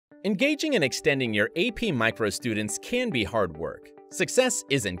Engaging and extending your AP Micro students can be hard work. Success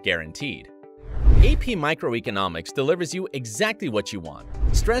isn't guaranteed. AP Microeconomics delivers you exactly what you want: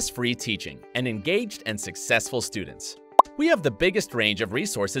 stress-free teaching and engaged and successful students. We have the biggest range of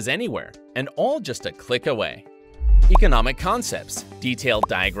resources anywhere, and all just a click away. Economic concepts, detailed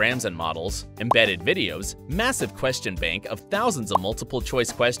diagrams and models, embedded videos, massive question bank of thousands of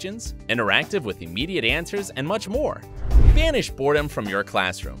multiple-choice questions, interactive with immediate answers, and much more. Banish boredom from your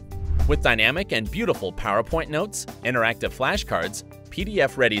classroom. With dynamic and beautiful PowerPoint notes, interactive flashcards,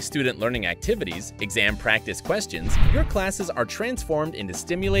 PDF-ready student learning activities, exam practice questions, your classes are transformed into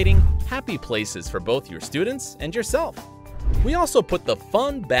stimulating, happy places for both your students and yourself. We also put the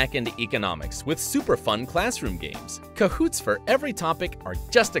fun back into economics with super fun classroom games. Kahoots for every topic are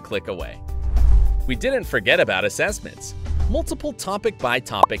just a click away. We didn't forget about assessments. Multiple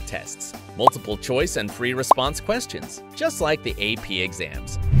topic-by-topic tests, multiple choice and free response questions, just like the AP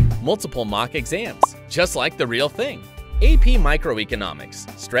exams. Multiple mock exams, just like the real thing. AP Microeconomics,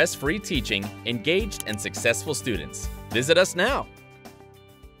 stress-free teaching, engaged and successful students. Visit us now.